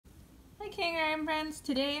kindergarten friends,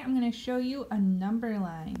 today I'm going to show you a number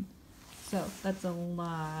line. So that's a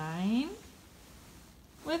line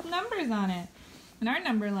with numbers on it. And our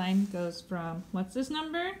number line goes from, what's this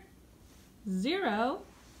number? 0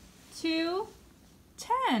 to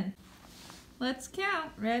 10. Let's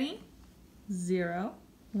count. Ready? 0,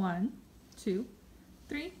 1, 2,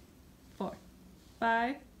 3, 4,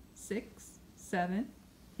 5, 6, 7,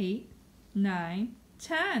 8, 9,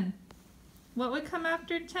 10. What would come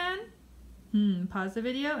after 10? Pause the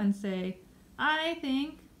video and say, I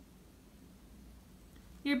think.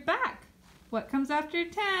 You're back. What comes after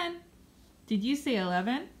 10? Did you say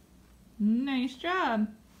 11? Nice job.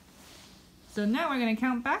 So now we're going to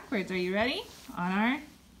count backwards. Are you ready? On our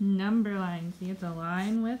number line. See, it's a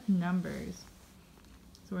line with numbers.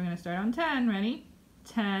 So we're going to start on 10. Ready?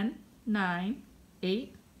 10, 9,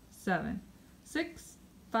 8, 7, 6,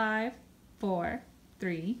 5, 4,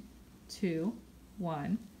 3, 2,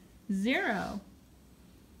 1, 0.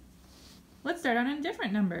 Let's start on a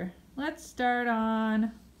different number. Let's start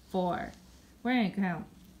on 4. We're going to count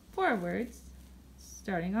forwards,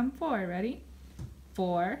 starting on 4. Ready?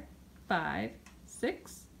 4, 5,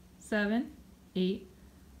 6, 7, 8,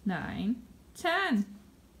 9, 10.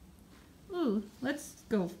 Ooh, let's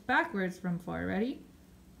go backwards from 4. Ready?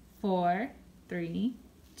 4, 3,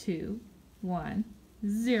 2, 1,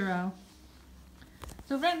 0.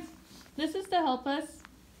 So friends, this is to help us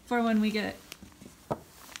for when we get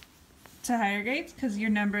to higher grades, because your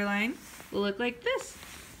number line will look like this.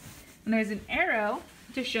 And there's an arrow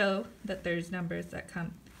to show that there's numbers that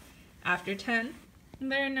come after 10,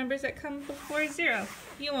 and there are numbers that come before 0.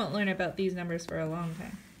 You won't learn about these numbers for a long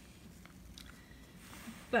time.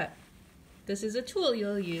 But this is a tool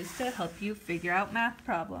you'll use to help you figure out math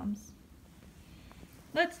problems.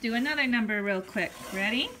 Let's do another number real quick.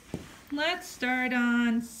 Ready? Let's start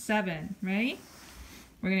on 7. Ready?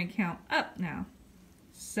 We're going to count up now.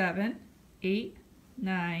 7, 8,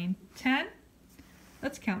 9, 10.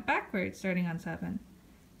 Let's count backwards starting on 7.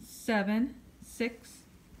 7, 6,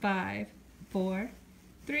 5, 4,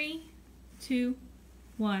 3, 2,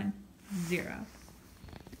 1, 0.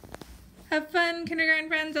 Have fun, kindergarten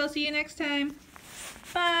friends. I'll see you next time.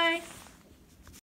 Bye.